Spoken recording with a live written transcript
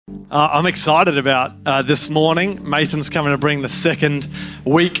I'm excited about this morning. Nathan's coming to bring the second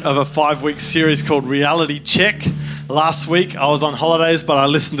week of a 5-week series called Reality Check. Last week I was on holidays, but I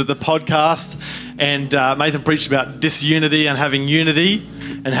listened to the podcast, and Nathan preached about disunity and having unity,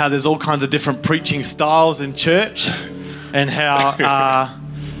 and how there's all kinds of different preaching styles in church, and how.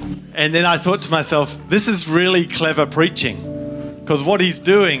 And then I thought to myself, this is really clever preaching, because what he's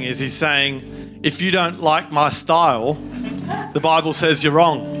doing is he's saying, if you don't like my style, the Bible says you're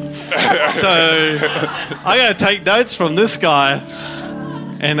wrong. So I'm going to take notes from this guy,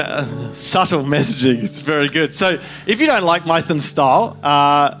 and subtle messaging. It's very good. So if you don't like Nathan's style,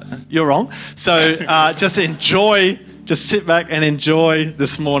 you're wrong. So just sit back and enjoy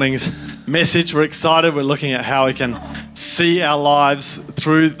this morning's message. We're excited. We're looking at how we can see our lives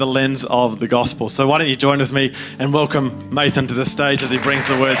through the lens of the gospel. So why don't you join with me and welcome Nathan to the stage as he brings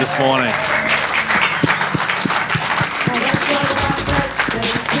the word this morning.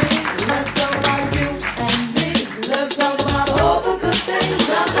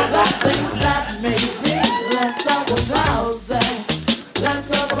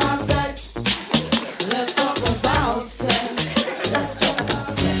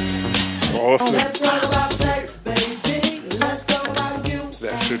 Awesome.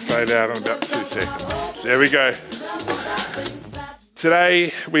 That should fade out in about 2 seconds. There we go.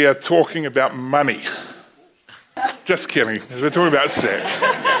 Today we are talking about money. Just kidding. We're talking about sex.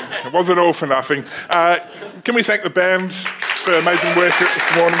 It wasn't all for nothing. Can we thank the band for amazing worship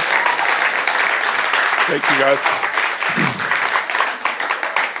this morning? Thank you, guys.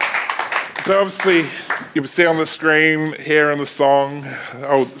 So obviously, you can see on the screen here in the song,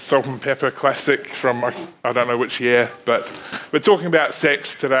 old Salt and Pepper classic from I don't know which year, but we're talking about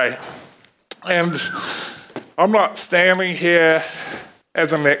sex today. And I'm not standing here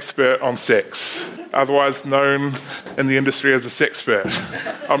as an expert on sex, otherwise known in the industry as a sexpert.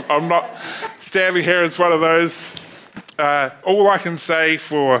 I'm not standing here as one of those. All I can say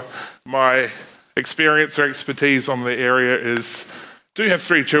for my experience or expertise on the area is do have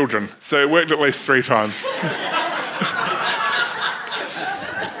 3 children, so it worked at least 3 times.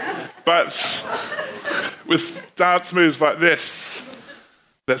 But with dance moves like this,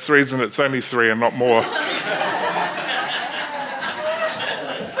 that's the reason it's only 3 and not more.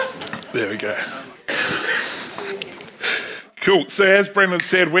 There we go. Cool. So as Brendan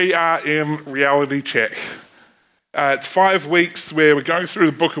said, we are in Reality Check. It's 5 weeks where we're going through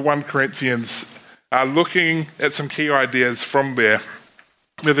the book of 1 Corinthians, looking at some key ideas from there.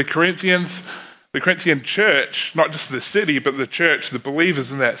 Where the Corinthian church, not just the city, but the church, the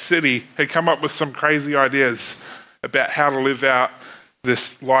believers in that city, had come up with some crazy ideas about how to live out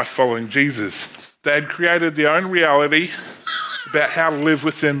this life following Jesus. They had created their own reality about how to live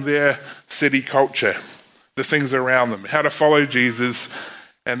within their city culture, the things around them, how to follow Jesus,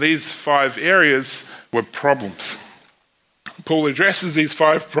 and these 5 areas were problems. Paul addresses these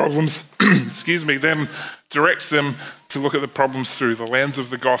 5 problems, then directs them to look at the problems through the lens of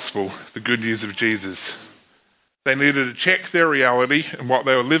the gospel, the good news of Jesus. They needed to check their reality and what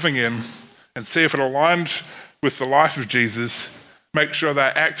they were living in and see if it aligned with the life of Jesus, make sure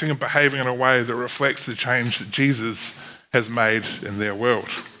they're acting and behaving in a way that reflects the change that Jesus has made in their world.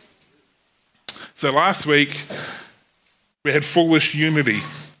 So last week, we had foolish unity.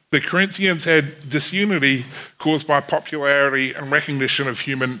 The Corinthians had disunity caused by popularity and recognition of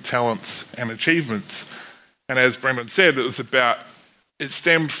human talents and achievements. And as Brendan said, it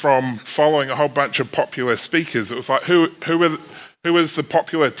stemmed from following a whole bunch of popular speakers. It was like, who was the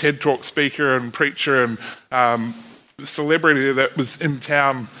popular TED Talk speaker and preacher and celebrity that was in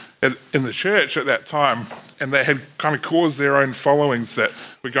town in the church at that time? And they had kind of caused their own followings that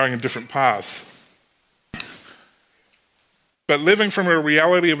were going in different paths. But living from a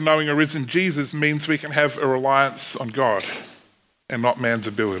reality of knowing a risen Jesus means we can have a reliance on God and not man's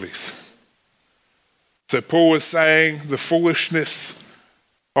abilities. So Paul was saying the foolishness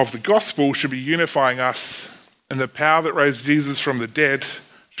of the gospel should be unifying us, and the power that raised Jesus from the dead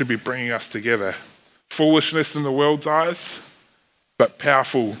should be bringing us together. Foolishness in the world's eyes, but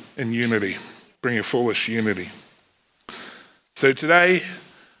powerful in unity, bring a foolish unity. So today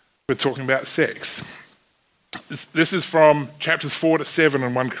we're talking about sex. This is from chapters 4 to 7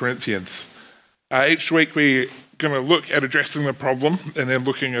 in 1 Corinthians. Each week we're going to look at addressing the problem and then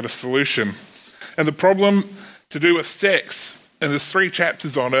looking at a solution. And the problem to do with sex, and there's 3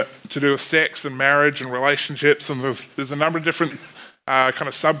 chapters on it, to do with sex and marriage and relationships, and there's a number of different kind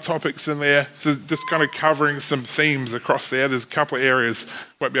of subtopics in there, so just kind of covering some themes across there. There's a couple of areas we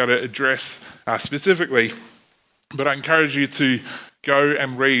won't be able to address specifically, but I encourage you to go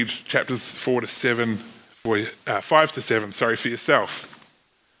and read chapters 5 to 7 for yourself.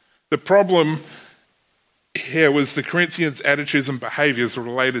 The problem here was the Corinthians' attitudes and behaviours were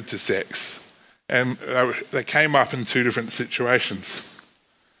related to sex, and they came up in two different situations.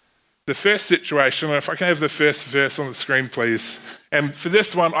 The first situation, if I can have the first verse on the screen, please. And for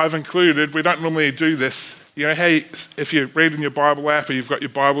this one, I've included, we don't normally do this. You know, hey, if you're reading your Bible app or you've got your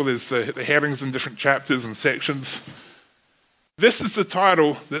Bible, there's the headings in different chapters and sections. This is the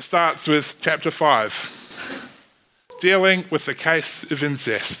title that starts with chapter 5, dealing with the case of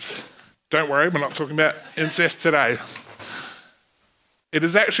incest. Don't worry, we're not talking about incest today. It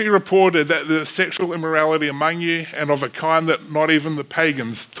is actually reported that there is sexual immorality among you, and of a kind that not even the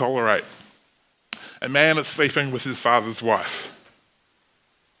pagans tolerate. A man is sleeping with his father's wife.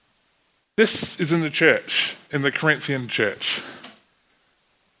 This is in the church, in the Corinthian church.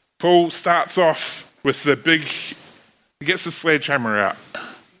 Paul starts off with he gets the sledgehammer out.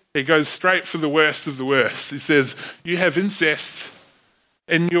 He goes straight for the worst of the worst. He says, you have incest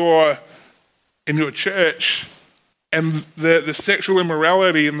in your church, and the sexual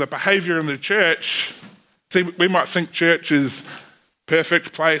immorality and the behaviour in the church. See, we might think church is a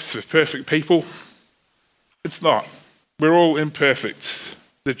perfect place for perfect people. It's not. We're all imperfect.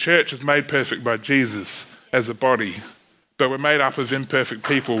 The church is made perfect by Jesus as a body, but we're made up of imperfect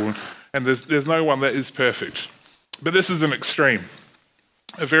people, and there's no one that is perfect. But this is an extreme.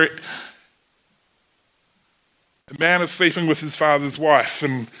 A man is sleeping with his father's wife,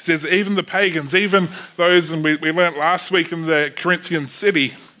 and says even the pagans, even those, and we learnt last week in the Corinthian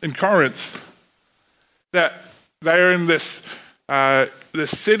city, in Corinth, that they are in this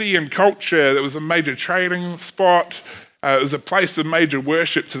city and culture that was a major trading spot. It was a place of major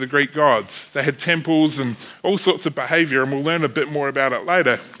worship to the Greek gods. They had temples and all sorts of behaviour, and we'll learn a bit more about it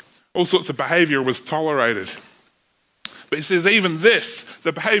later. All sorts of behaviour was tolerated. But he says even this,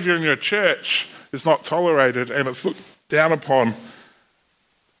 the behaviour in your church, is not tolerated, and it's looked down upon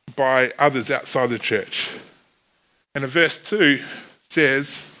by others outside the church. And in verse 2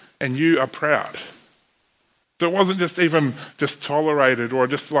 says, and you are proud. So it wasn't just tolerated or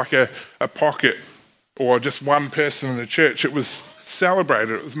just like a pocket or just one person in the church. It was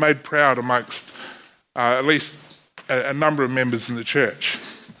celebrated. It was made proud amongst at least a number of members in the church.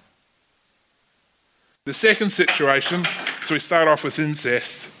 The second situation, so we start off with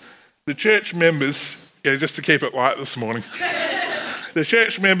incest. The church members, just to keep it light this morning, the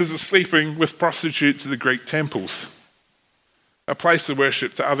church members are sleeping with prostitutes in the Greek temples, a place of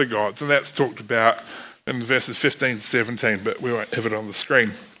worship to other gods, and that's talked about in verses 15 to 17, but we won't have it on the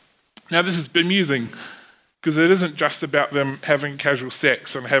screen. Now this is bemusing because it isn't just about them having casual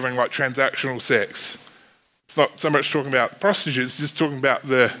sex and having like transactional sex. It's not so much talking about prostitutes, just talking about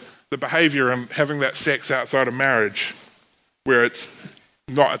the behaviour and having that sex outside of marriage, where it's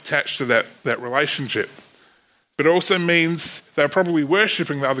not attached to that relationship. But it also means they're probably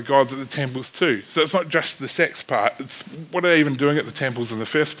worshipping the other gods at the temples too. So it's not just the sex part, it's what are they even doing at the temples in the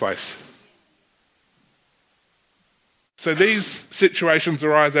first place? So these situations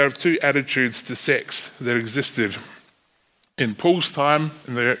arise out of two attitudes to sex that existed in Paul's time,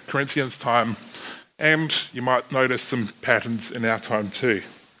 in the Corinthians' time, and you might notice some patterns in our time too.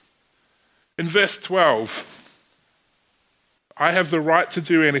 In verse 12, I have the right to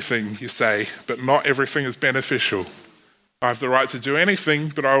do anything, you say, but not everything is beneficial. I have the right to do anything,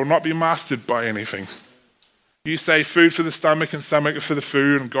 but I will not be mastered by anything. You say food for the stomach and stomach for the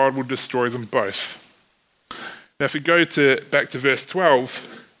food, and God will destroy them both. Now if we go back to verse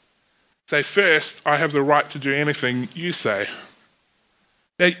 12, say first, I have the right to do anything, you say.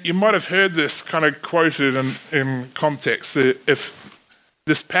 Now you might have heard this kind of quoted in context, if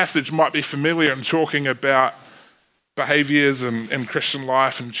this passage might be familiar in talking about behaviours and Christian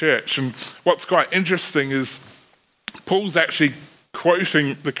life and church. And what's quite interesting is Paul's actually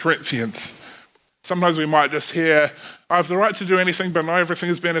quoting the Corinthians. Sometimes we might just hear, I have the right to do anything, but not everything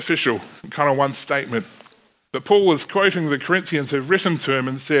is beneficial, in kind of one statement. But Paul was quoting the Corinthians who've written to him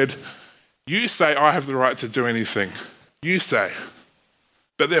and said, you say I have the right to do anything. You say.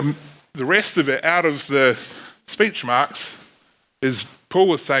 But then the rest of it, out of the speech marks, is Paul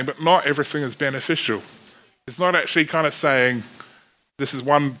was saying, but not everything is beneficial. It's not actually kind of saying this is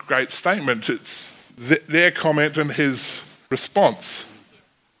one great statement. It's their comment and his response.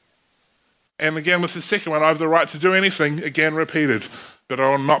 And again, with the second one, I have the right to do anything, again repeated, but I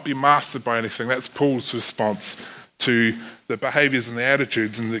will not be mastered by anything. That's Paul's response to the behaviours and the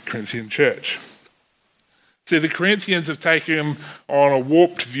attitudes in the Corinthian church. See, the Corinthians have taken on a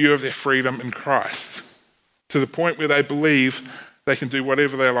warped view of their freedom in Christ, to the point where they believe they can do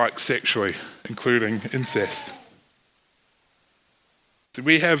whatever they like sexually, including incest. So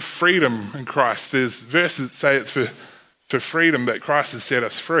we have freedom in Christ. There's verses that say it's for for freedom that Christ has set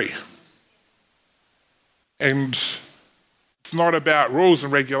us free. And it's not about rules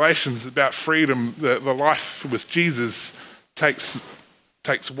and regulations, it's about freedom. The life with Jesus takes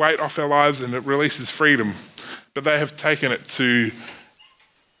weight off our lives and it releases freedom. But they have taken it to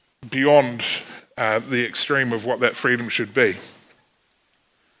beyond the extreme of what that freedom should be.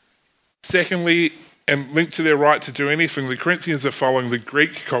 Secondly, and linked to their right to do anything, the Corinthians are following the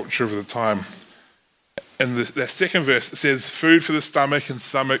Greek culture of the time. In the second verse, it says, food for the stomach and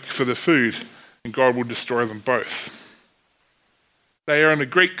stomach for the food, and God will destroy them both. They are in a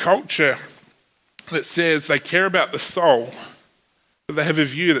Greek culture that says they care about the soul, but they have a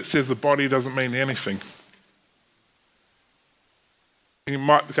view that says the body doesn't mean anything. And you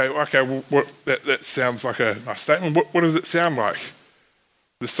might go, okay, well, that sounds like a nice statement. What does it sound like?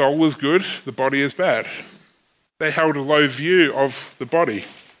 The soul is good, the body is bad. They held a low view of the body.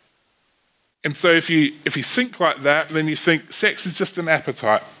 And so if you think like that, then you think sex is just an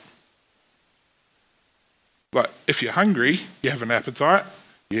appetite. Like, if you're hungry, you have an appetite,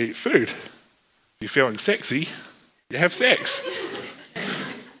 you eat food. If you're feeling sexy, you have sex.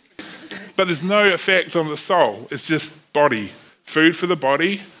 But there's no effect on the soul. It's just body. Food for the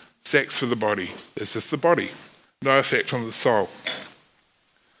body, sex for the body. It's just the body. No effect on the soul.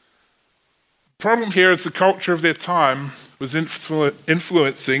 The problem here is the culture of their time was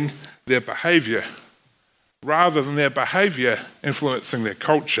influencing their behaviour rather than their behaviour influencing their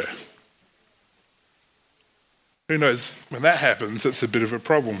culture. Who knows, when that happens, it's a bit of a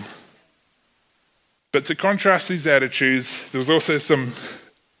problem. But to contrast these attitudes, there was also some,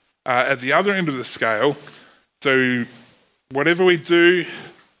 at the other end of the scale, so whatever we do,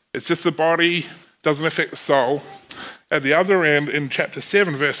 it's just the body, doesn't affect the soul. At the other end, in chapter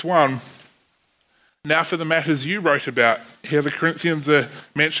 7, verse 1, now for the matters you wrote about, here the Corinthians are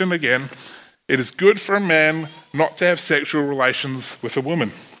mentioned again, it is good for a man not to have sexual relations with a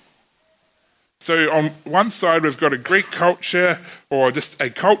woman. So on one side, we've got a Greek culture, or just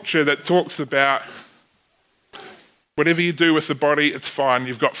a culture that talks about whatever you do with the body, it's fine.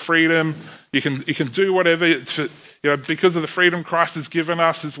 You've got freedom. You can do whatever. It's because of the freedom Christ has given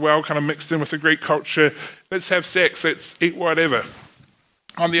us as well, kind of mixed in with the Greek culture. Let's have sex. Let's eat whatever.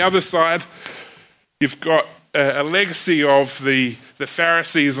 On the other side, you've got a legacy of the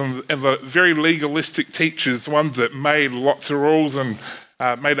Pharisees and the very legalistic teachers, the ones that made lots of rules and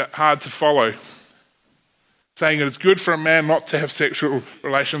made it hard to follow, saying it is good for a man not to have sexual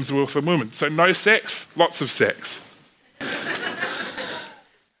relations with a woman. So no sex, lots of sex.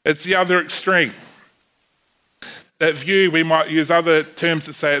 It's the other extreme. That view, we might use other terms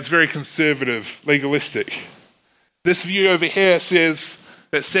to say it's very conservative, legalistic. This view over here says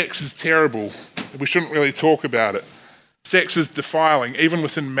that sex is terrible. We shouldn't really talk about it. Sex is defiling, even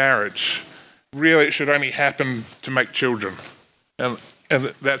within marriage. Really, it should only happen to make children. And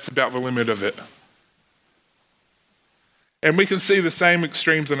that's about the limit of it. And we can see the same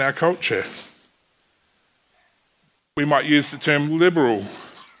extremes in our culture. We might use the term liberal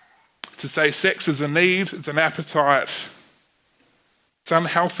to say sex is a need, it's an appetite. It's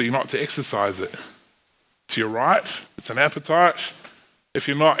unhealthy not to exercise it. It's your right, it's an appetite. If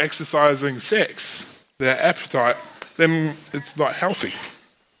you're not exercising sex, that appetite, then it's not healthy.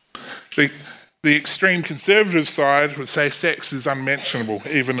 The extreme conservative side would say sex is unmentionable,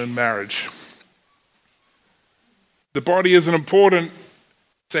 even in marriage. The body isn't important,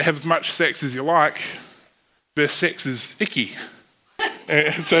 so have as much sex as you like, but sex is icky.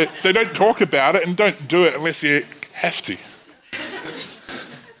 So don't talk about it and don't do it unless you have to.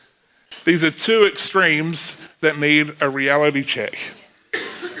 These are two extremes that need a reality check.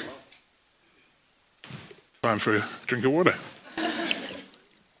 Time for a drink of water.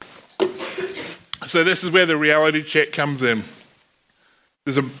 So this is where the reality check comes in.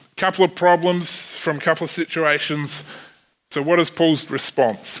 There's a couple of problems from a couple of situations. So what is Paul's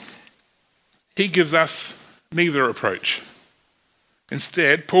response? He gives us neither approach.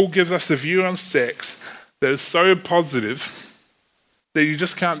 Instead, Paul gives us a view on sex that is so positive that you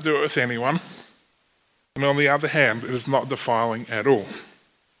just can't do it with anyone. And on the other hand, it is not defiling at all.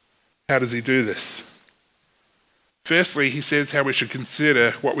 How does he do this? Firstly, he says how we should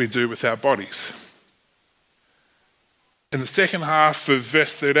consider what we do with our bodies. In the second half of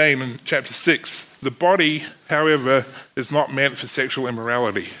verse 13 in chapter 6, the body, however, is not meant for sexual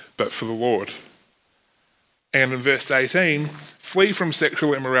immorality, but for the Lord. And in verse 18, flee from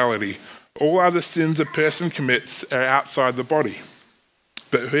sexual immorality. All other sins a person commits are outside the body.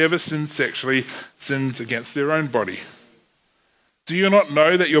 But whoever sins sexually sins against their own body. Do you not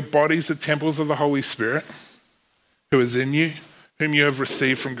know that your bodies are temples of the Holy Spirit, who is in you, whom you have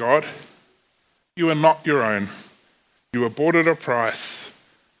received from God? You are not your own. You were bought at a price.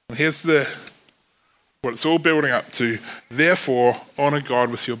 And here's what it's all building up to. Therefore, honour God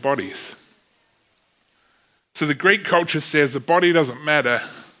with your bodies. So the Greek culture says the body doesn't matter.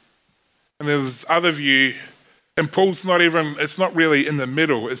 And there's this other view, and Paul's it's not really in the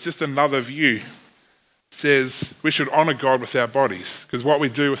middle, it's just another view. It says we should honour God with our bodies, because what we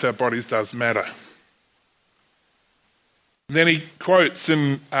do with our bodies does matter. And then he quotes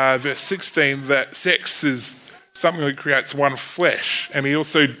in verse 16 that sex is something that creates one flesh, and he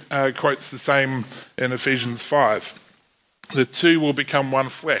also quotes the same in Ephesians 5. The two will become one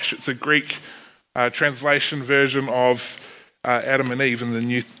flesh. It's a Greek translation version of Adam and Eve in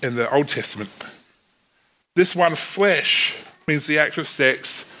the Old Testament. This one flesh means the act of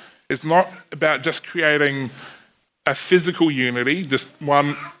sex is not about just creating a physical unity, just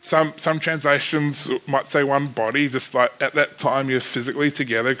one. Some translations might say one body, just like at that time you're physically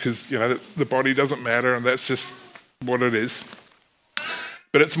together because the body doesn't matter and that's just what it is.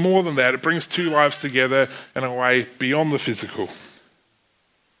 But it's more than that. It brings two lives together in a way beyond the physical.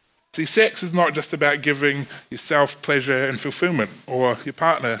 See, sex is not just about giving yourself pleasure and fulfillment or your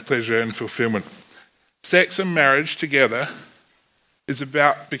partner pleasure and fulfillment. Sex and marriage together is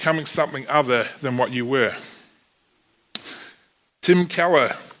about becoming something other than what you were. Tim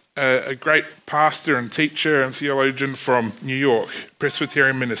Keller, a great pastor and teacher and theologian from New York,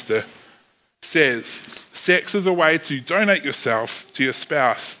 Presbyterian minister, says, sex is a way to donate yourself to your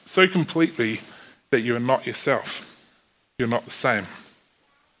spouse so completely that you are not yourself. You're not the same.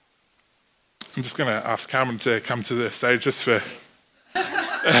 I'm just going to ask Carmen to come to the stage just for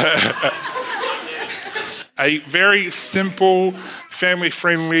a very simple,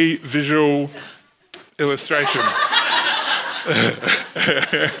 family-friendly visual illustration.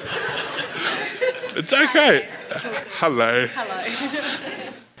 It's okay. Hello.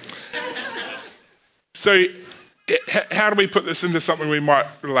 So, how do we put this into something we might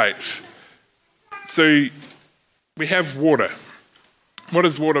relate? So, we have water. What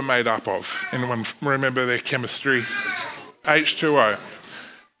is water made up of? Anyone remember their chemistry? H2O.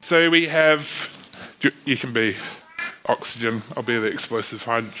 So we have, you can be oxygen, I'll be the explosive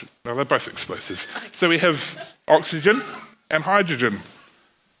hydrogen. No, they're both explosive. So we have oxygen and hydrogen.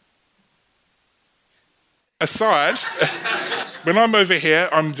 Aside, when I'm over here,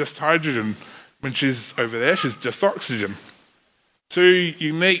 I'm just hydrogen. When she's over there, she's just oxygen. Two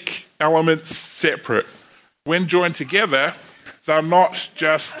unique elements separate. When joined together, they're not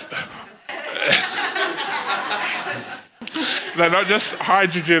just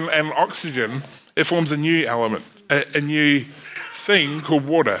hydrogen and oxygen. It forms a new element, a new thing called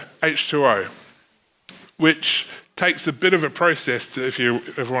water, H2O, which takes a bit of a process if you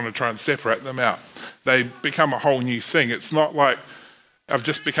ever want to try and separate them out. They become a whole new thing. It's not like I've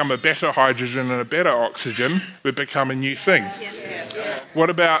just become a better hydrogen and a better oxygen. We've become a new thing.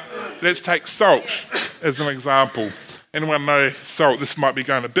 What about, let's take salt as an example. Anyone know salt? This might be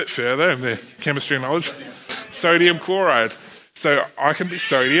going a bit further in their chemistry knowledge. Sodium chloride. So I can be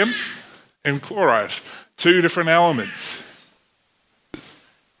sodium and chloride, two different elements.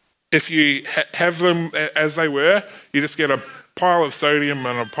 If you have them as they were, you just get a pile of sodium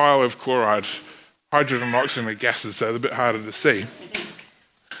and a pile of chloride. Hydrogen and oxygen are gases, so they're a bit harder to see.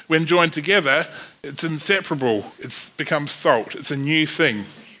 When joined together, it's inseparable. It's become salt. It's a new thing.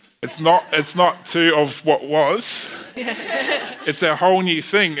 It's not two of what was. It's a whole new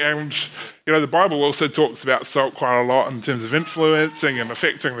thing. And, the Bible also talks about salt quite a lot in terms of influencing and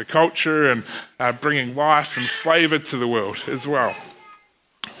affecting the culture and bringing life and flavour to the world as well.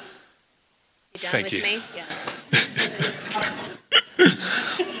 Thank you. Me? Yeah.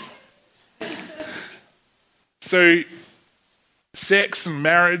 So, sex and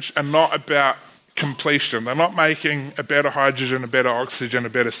marriage are not about completion. They're not making a better hydrogen, a better oxygen, a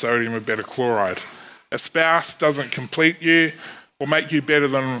better sodium, a better chloride. A spouse doesn't complete you or make you better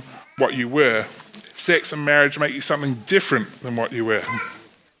than what you were. Sex and marriage make you something different than what you were.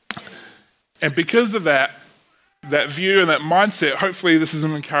 And because of that view and that mindset, hopefully this is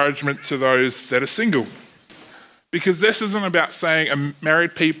an encouragement to those that are single. Because this isn't about saying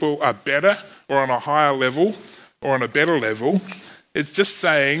married people are better or on a higher level or on a better level. It's just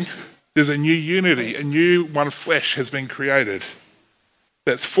saying there's a new unity, a new one flesh has been created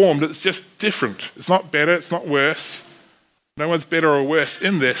that's formed. It's just different. It's not better, it's not worse. No one's better or worse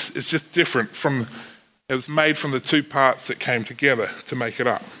in this. It's just different it was made from the two parts that came together to make it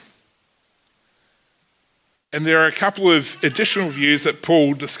up. And there are a couple of additional views that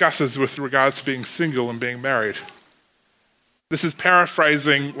Paul discusses with regards to being single and being married. This is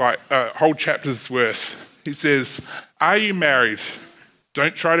paraphrasing like a whole chapter's worth. He says, "Are you married?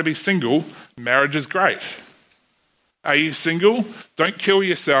 Don't try to be single. Marriage is great. Are you single? Don't kill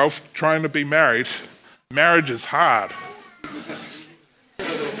yourself trying to be married. Marriage is hard.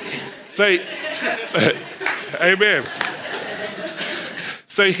 So, amen.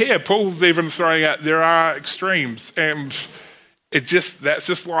 So here, Paul's even throwing out there are extremes, and that's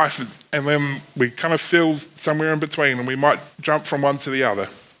just life, and then we kind of feel somewhere in between, and we might jump from one to the other.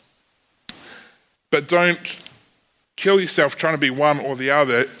 But don't kill yourself trying to be one or the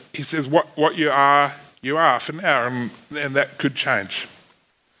other. He says what you are for now, and that could change.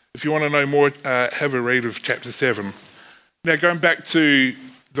 If you want to know more, have a read of chapter 7. Now, going back to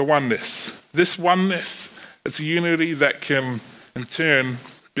the oneness. This oneness is a unity that can, in turn,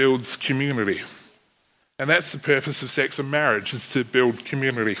 builds community. And that's the purpose of sex and marriage, is to build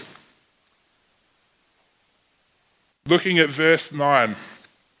community. Looking at verse 9,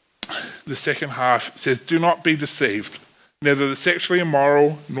 the second half says, "Do not be deceived. Neither the sexually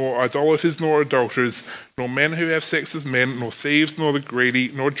immoral, nor idolaters, nor adulterers, nor men who have sex with men, nor thieves, nor the greedy,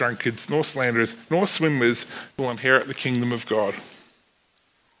 nor drunkards, nor slanderers, nor swindlers will inherit the kingdom of God."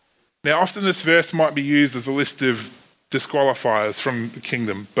 Now, often this verse might be used as a list of disqualifiers from the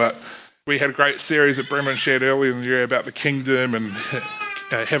kingdom, but we had a great series that Brendan shared earlier in the year about the kingdom and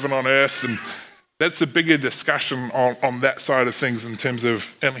heaven on earth, and that's a bigger discussion on that side of things in terms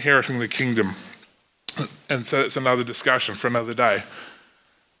of inheriting the kingdom. And so it's another discussion for another day.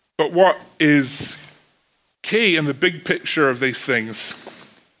 But what is key in the big picture of these things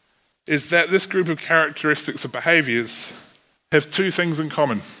is that this group of characteristics or behaviours have two things in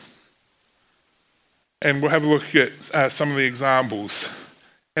common. And we'll have a look at some of the examples.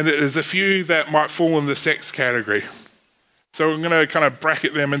 And there's a few that might fall in the sex category. So we're going to kind of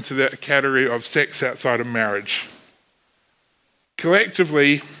bracket them into the category of sex outside of marriage.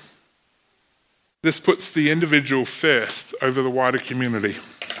 Collectively, this puts the individual first over the wider community,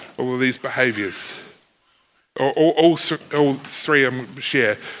 all of these behaviours. All three I'm going to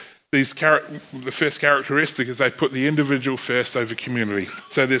share. The first characteristic is they put the individual first over community.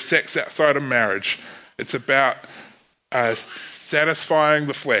 So there's sex outside of marriage. It's about satisfying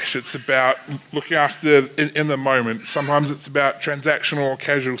the flesh. It's about looking after in the moment. Sometimes it's about transactional or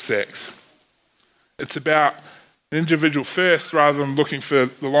casual sex. It's about an individual first rather than looking for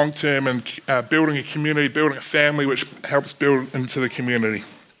the long term and building a community, building a family which helps build into the community.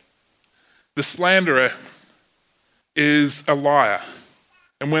 The slanderer is a liar.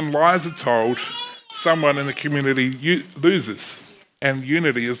 And when lies are told, someone in the community loses and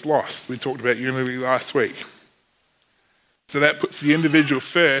unity is lost. We talked about unity last week. So that puts the individual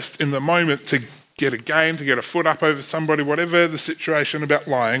first in the moment to get a gain, to get a foot up over somebody, whatever the situation about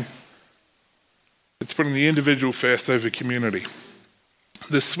lying. It's putting the individual first over community.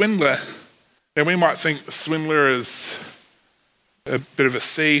 The swindler, and we might think the swindler is a bit of a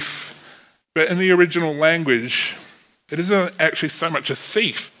thief, but in the original language, it isn't actually so much a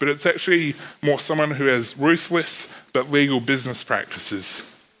thief, but it's actually more someone who has ruthless but legal business practices.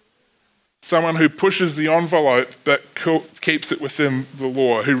 Someone who pushes the envelope but keeps it within the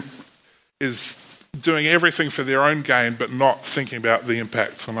law, who is doing everything for their own gain but not thinking about the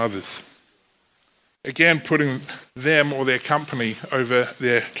impact on others. Again, putting them or their company over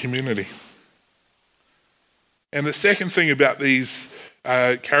their community. And the second thing about these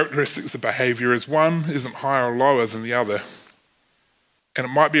characteristics of behaviour is one isn't higher or lower than the other. And it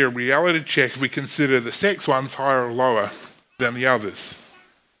might be a reality check if we consider the sex ones higher or lower than the others.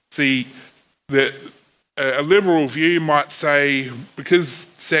 See, a liberal view might say, because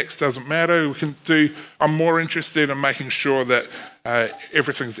sex doesn't matter, I'm more interested in making sure that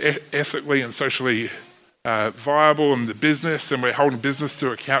everything's ethically and socially viable in the business, and we're holding business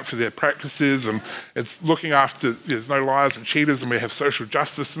to account for their practices, and it's looking after there's no liars and cheaters, and we have social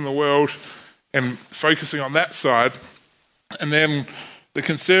justice in the world, and focusing on that side. And then the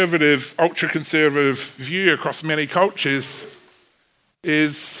conservative, ultra-conservative view across many cultures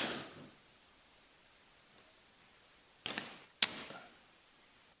is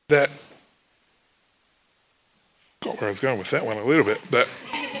that, got where I was going with that one a little bit, but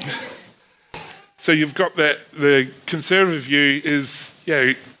so you've got that the conservative view is,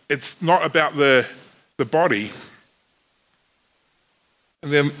 it's not about the body,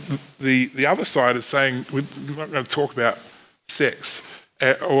 and then the other side is saying we're not going to talk about sex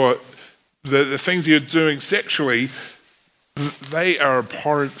or the things you're doing sexually. They are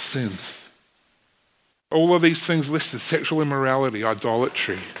abhorrent sins. All of these things listed: sexual immorality,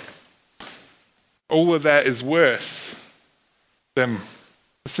 idolatry. All of that is worse than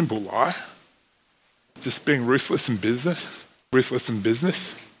a simple lie. Just being ruthless in business.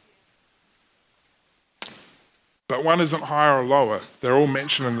 but one isn't higher or lower. They're all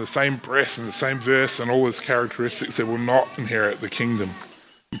mentioned in the same breath, in the same verse, and all those characteristics that will not inherit the kingdom.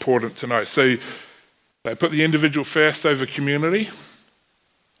 Important to know. So they put the individual first over community,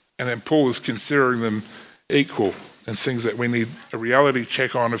 and then Paul is considering them equal and things that we need a reality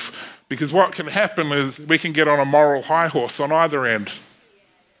check on. Because what can happen is we can get on a moral high horse on either end.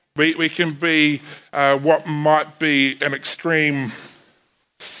 We can be what might be an extreme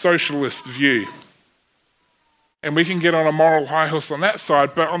socialist view. And we can get on a moral high horse on that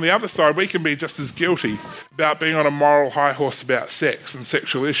side, but on the other side, we can be just as guilty about being on a moral high horse about sex and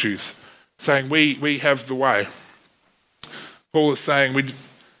sexual issues, saying we have the way. Paul is saying we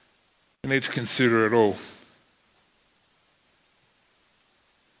need to consider it all.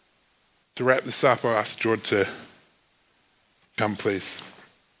 To wrap this up, I ask George to come, please.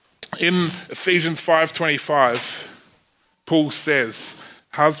 In Ephesians 5:25, Paul says,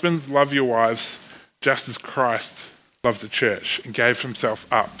 "Husbands, love your wives, just as Christ loved the church and gave himself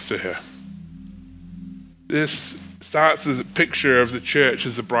up for her." This starts as a picture of the church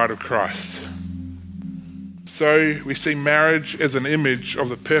as the bride of Christ. So we see marriage as an image of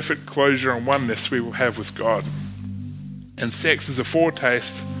the perfect closure and oneness we will have with God. And sex is a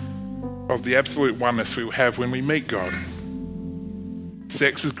foretaste of the absolute oneness we will have when we meet God.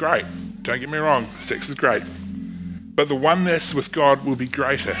 Sex is great. Don't get me wrong, sex is great. But the oneness with God will be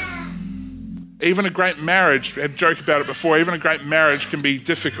greater. Even a great marriage, I had a joke about it before, even a great marriage can be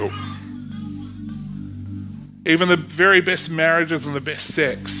difficult. Even the very best marriages and the best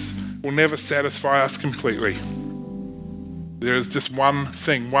sex will never satisfy us completely. There is just one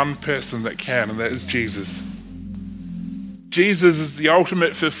thing, one person that can, and that is Jesus. Jesus is the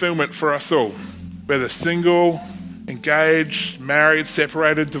ultimate fulfillment for us all, whether single, engaged, married,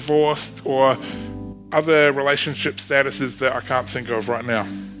 separated, divorced, or other relationship statuses that I can't think of right now.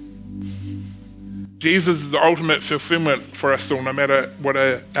 Jesus is the ultimate fulfillment for us all, no matter what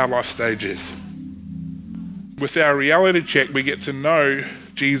our life stage is. With our reality check, we get to know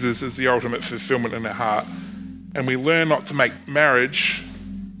Jesus as the ultimate fulfillment in our heart, and we learn not to make marriage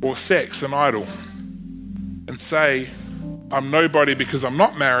or sex an idol and say, I'm nobody because I'm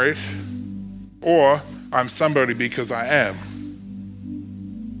not married, or I'm somebody because I am.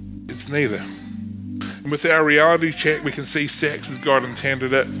 It's neither. And with our reality check, we can see sex as God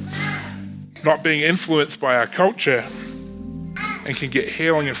intended it, not being influenced by our culture, and can get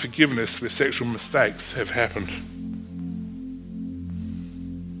healing and forgiveness where sexual mistakes have happened.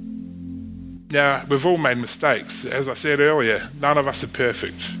 Now, we've all made mistakes. As I said earlier, none of us are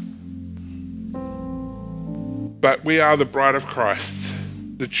perfect. But we are the bride of Christ.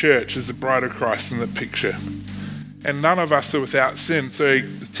 The church is the bride of Christ in the picture. And none of us are without sin. So,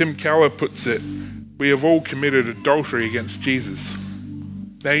 as Tim Keller puts it, we have all committed adultery against Jesus.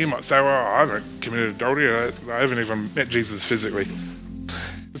 Now you might say, well, I haven't committed adultery. I haven't even met Jesus physically.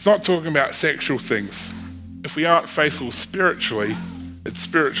 It's not talking about sexual things. If we aren't faithful spiritually, it's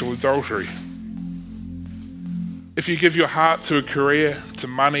spiritual adultery. If you give your heart to a career, to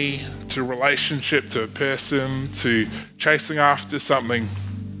money, to a relationship, to a person, to chasing after something,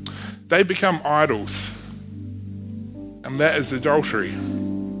 they become idols. And that is adultery.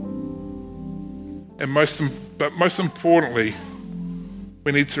 But most importantly,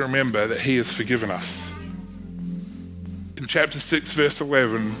 we need to remember that he has forgiven us. In chapter 6, verse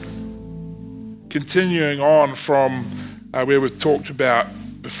 11, continuing on from where we've talked about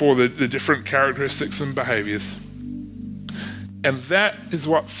before the different characteristics and behaviours. And that is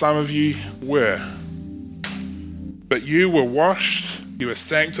what some of you were. But you were washed, you were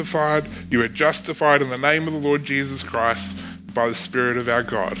sanctified, you were justified in the name of the Lord Jesus Christ by the Spirit of our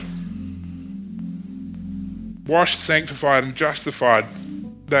God. Washed, sanctified, and justified,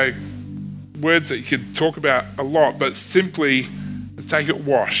 they're words that you could talk about a lot, but simply let's take it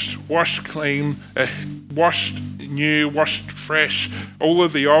washed. Washed clean, washed new, washed fresh, all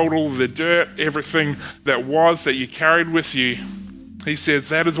of the old, all of the dirt, everything that you carried with you. He says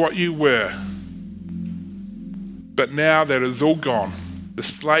that is what you were. But now that is all gone. The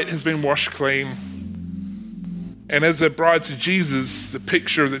slate has been washed clean. And as a bride to Jesus, the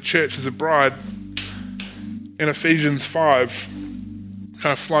picture of the church as a bride, in Ephesians 5,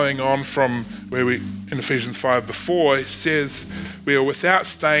 kind of flowing on from where we in Ephesians 5 before, it says, we are without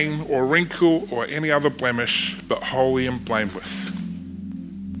stain or wrinkle or any other blemish, but holy and blameless.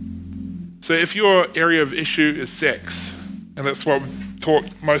 So if your area of issue is sex, and that's what we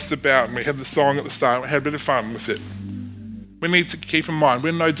talked most about, and we had the song at the start, and we had a bit of fun with it, we need to keep in mind,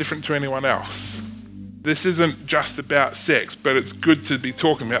 we're no different to anyone else. This isn't just about sex, but it's good to be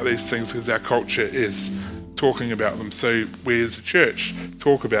talking about these things because our culture is talking about them. So we as a church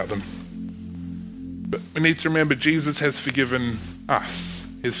talk about them. But we need to remember Jesus has forgiven us.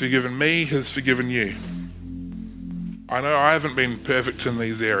 He's forgiven me, he's forgiven you. I know I haven't been perfect in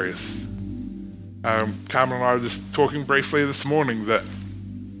these areas. Carmen and I were just talking briefly this morning that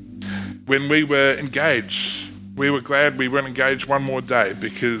when we were engaged, we were glad we weren't engaged one more day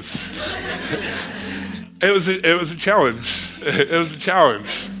because it was a challenge. It was a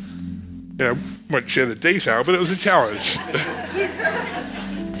challenge. I won't share the detail, but it was a challenge.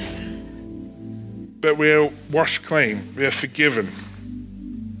 But we're washed clean. We're forgiven.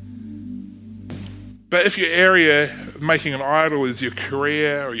 But if your area of making an idol is your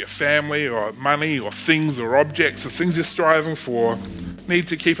career or your family or money or things or objects or things you're striving for, need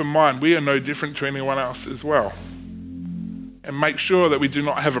to keep in mind we are no different to anyone else as well. And make sure that we do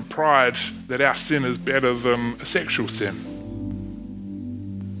not have a pride that our sin is better than a sexual sin.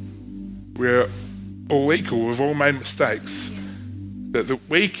 We're all equal, we've all made mistakes. That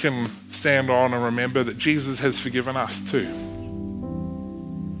we can stand on and remember that Jesus has forgiven us too.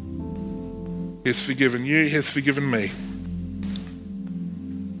 He's forgiven you, He's forgiven me.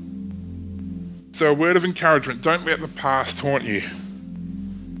 So a word of encouragement, don't let the past haunt you.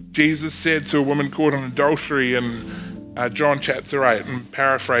 Jesus said to a woman caught in adultery in John chapter 8, and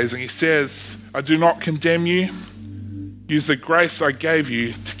paraphrasing, he says, I do not condemn you. Use the grace I gave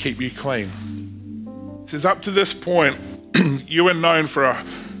you to keep you clean. He says, up to this point, you were known for a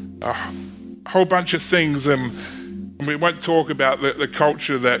whole bunch of things, and we won't talk about the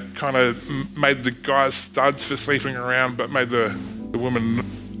culture that kind of made the guys studs for sleeping around, but made the woman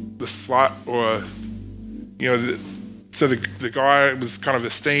the slut, or, so the guy was kind of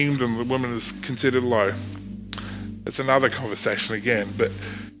esteemed and the woman is considered low. It's another conversation again, but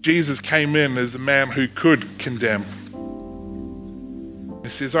Jesus came in as a man who could condemn. He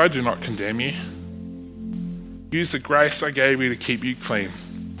says, I do not condemn you. Use the grace I gave you to keep you clean.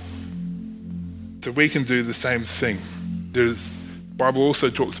 So we can do the same thing. The Bible also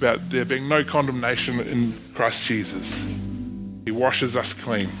talks about there being no condemnation in Christ Jesus. He washes us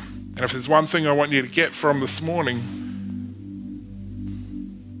clean. And if there's one thing I want you to get from this morning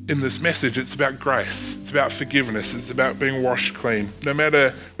in this message, it's about grace. It's about forgiveness. It's about being washed clean. No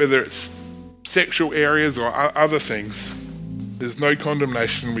matter whether it's sexual areas or other things, there's no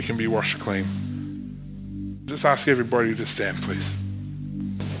condemnation. We can be washed clean. Just ask everybody to stand, please.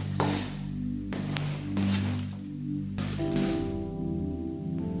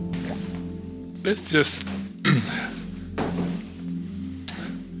 Let's just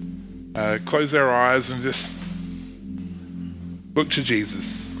close our eyes and just look to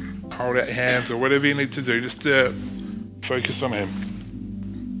Jesus. Hold out hands or whatever you need to do, just to focus on Him.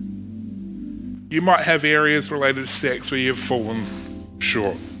 You might have areas related to sex where you've fallen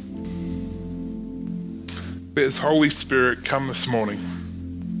short. Let His Holy Spirit come this morning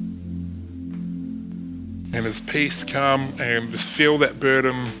and His peace come and just feel that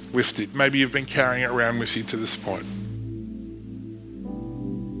burden lifted. Maybe you've been carrying it around with you to this point.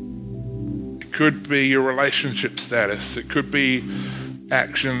 It could be your relationship status. It could be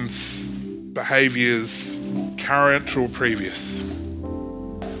actions, behaviors, current or previous.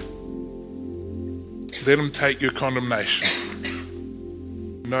 Let Him take your condemnation.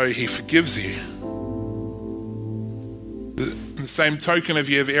 Know He forgives you. In the same token, if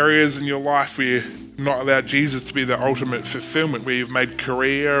you have areas in your life where you're not allowed Jesus to be the ultimate fulfillment, where you've made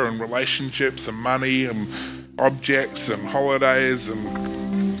career and relationships and money and objects and holidays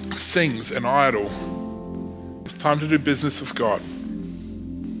and things an idol, it's time to do business with God.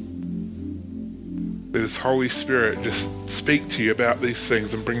 Let His Holy Spirit just speak to you about these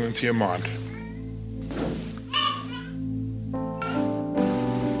things and bring them to your mind.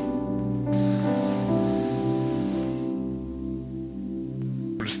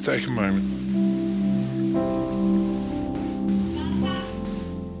 We'll just take a moment.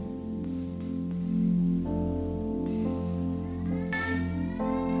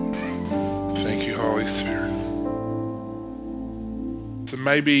 Thank you, Holy Spirit. So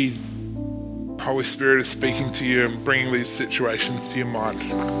maybe Holy Spirit is speaking to you and bringing these situations to your mind.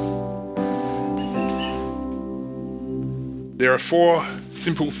 There are 4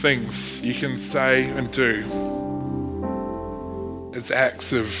 simple things you can say and do as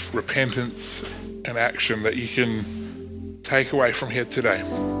acts of repentance and action that you can take away from here today.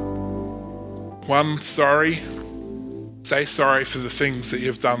 1, sorry. Say sorry for the things that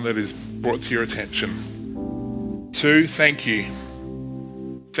you've done that is brought to your attention. 2, thank you.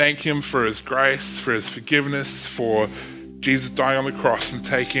 Thank Him for His grace, for His forgiveness, for Jesus dying on the cross and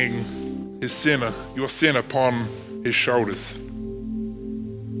taking your sin upon His shoulders.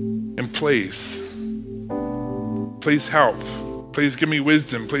 And please help. Please give me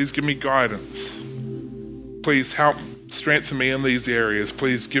wisdom. Please give me guidance. please help strengthen me in these areas.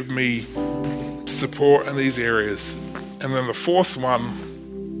 Please give me support in these areas. And then the fourth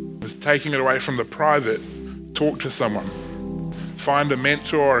one is taking it away from the private. Talk to someone. Find a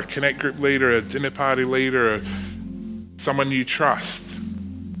mentor, a connect group leader, a dinner party leader, or someone you trust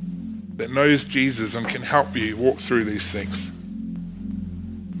that knows Jesus and can help you walk through these things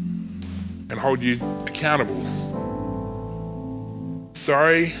and hold you accountable.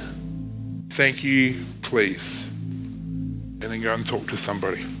 Sorry, thank you, please. And then go and talk to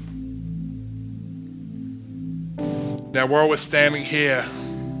somebody. Now, while we're standing here,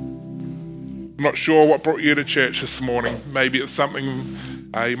 I'm not sure what brought you to church this morning. Maybe it's something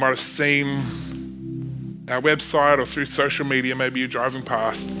you might have seen our website or through social media. Maybe you're driving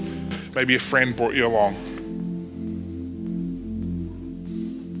past. Maybe a friend brought you along.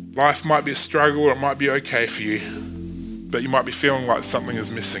 Life might be a struggle, or it might be okay for you, but you might be feeling like something is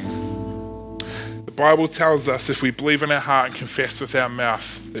missing. The Bible tells us if we believe in our heart and confess with our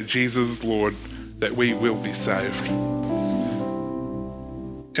mouth that Jesus is Lord, that we will be saved.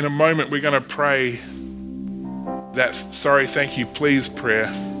 In a moment, we're going to pray that sorry, thank you, please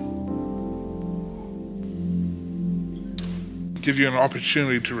prayer. Give you an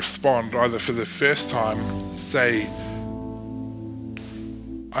opportunity to respond, either for the first time, say,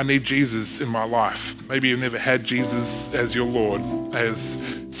 I need Jesus in my life. Maybe you've never had Jesus as your Lord, as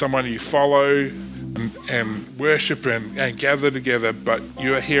someone you follow and worship and gather together, but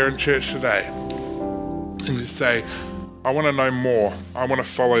you are here in church today. And you say, I want to know more. I want to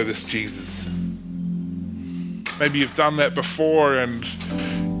follow this Jesus. Maybe you've done that before and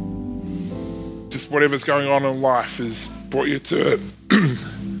just whatever's going on in life has brought you to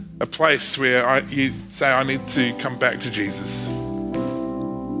a place where you say, I need to come back to Jesus.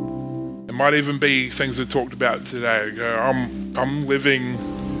 It might even be things we talked about today. I'm living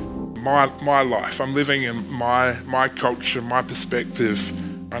my life. I'm living in my culture, my perspective.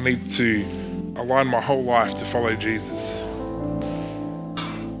 I need to align my whole life to follow Jesus.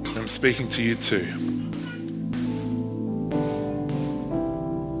 I'm speaking to you too.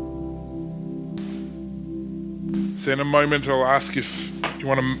 So in a moment, I'll ask if you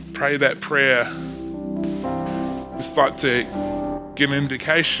want to pray that prayer. Just like to get an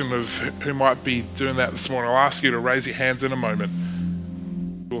indication of who might be doing that this morning. I'll ask you to raise your hands in a moment.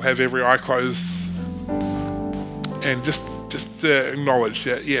 We'll have every eye closed. And just to acknowledge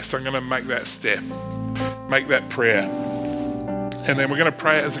that, yes, I'm going to make that step, make that prayer. And then we're going to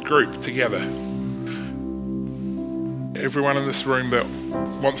pray it as a group together. Everyone in this room that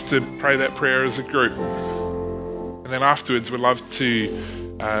wants to pray that prayer as a group. And then afterwards, we'd love to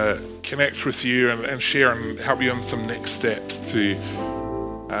connect with you and share and help you on some next steps to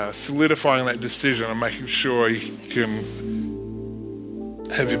solidifying that decision and making sure you can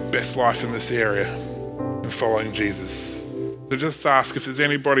have your best life in this area and following Jesus. So just ask if there's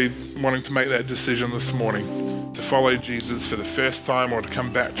anybody wanting to make that decision this morning to follow Jesus for the first time or to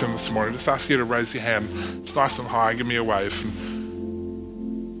come back to him this morning. Just ask you to raise your hand. It's nice and high. Give me a wave.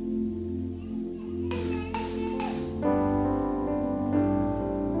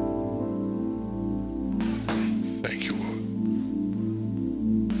 Thank you, Lord.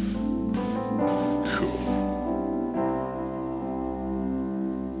 Cool.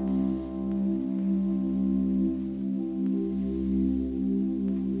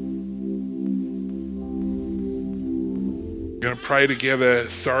 We're going to pray together,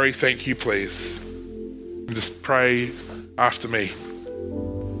 sorry, thank you, please. And just pray after me.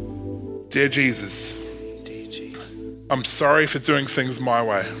 Dear Jesus, I'm sorry for doing things my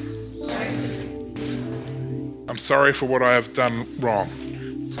way. I'm sorry for what I have done wrong.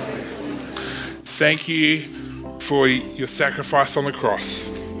 Thank you for your sacrifice on the cross.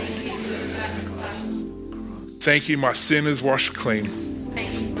 Thank you, my sin is washed clean.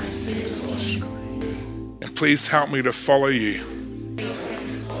 And please help me to follow you.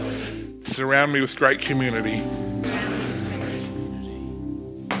 Surround me with great community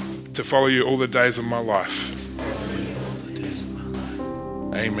to follow you all the days of my life.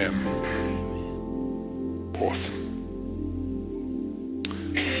 Amen. Awesome.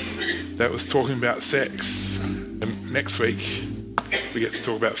 That was talking about sex. And next week, we get to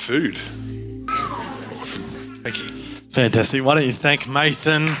talk about food. Awesome. Thank you. Fantastic. Why don't you thank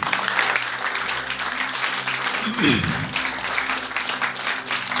Nathan?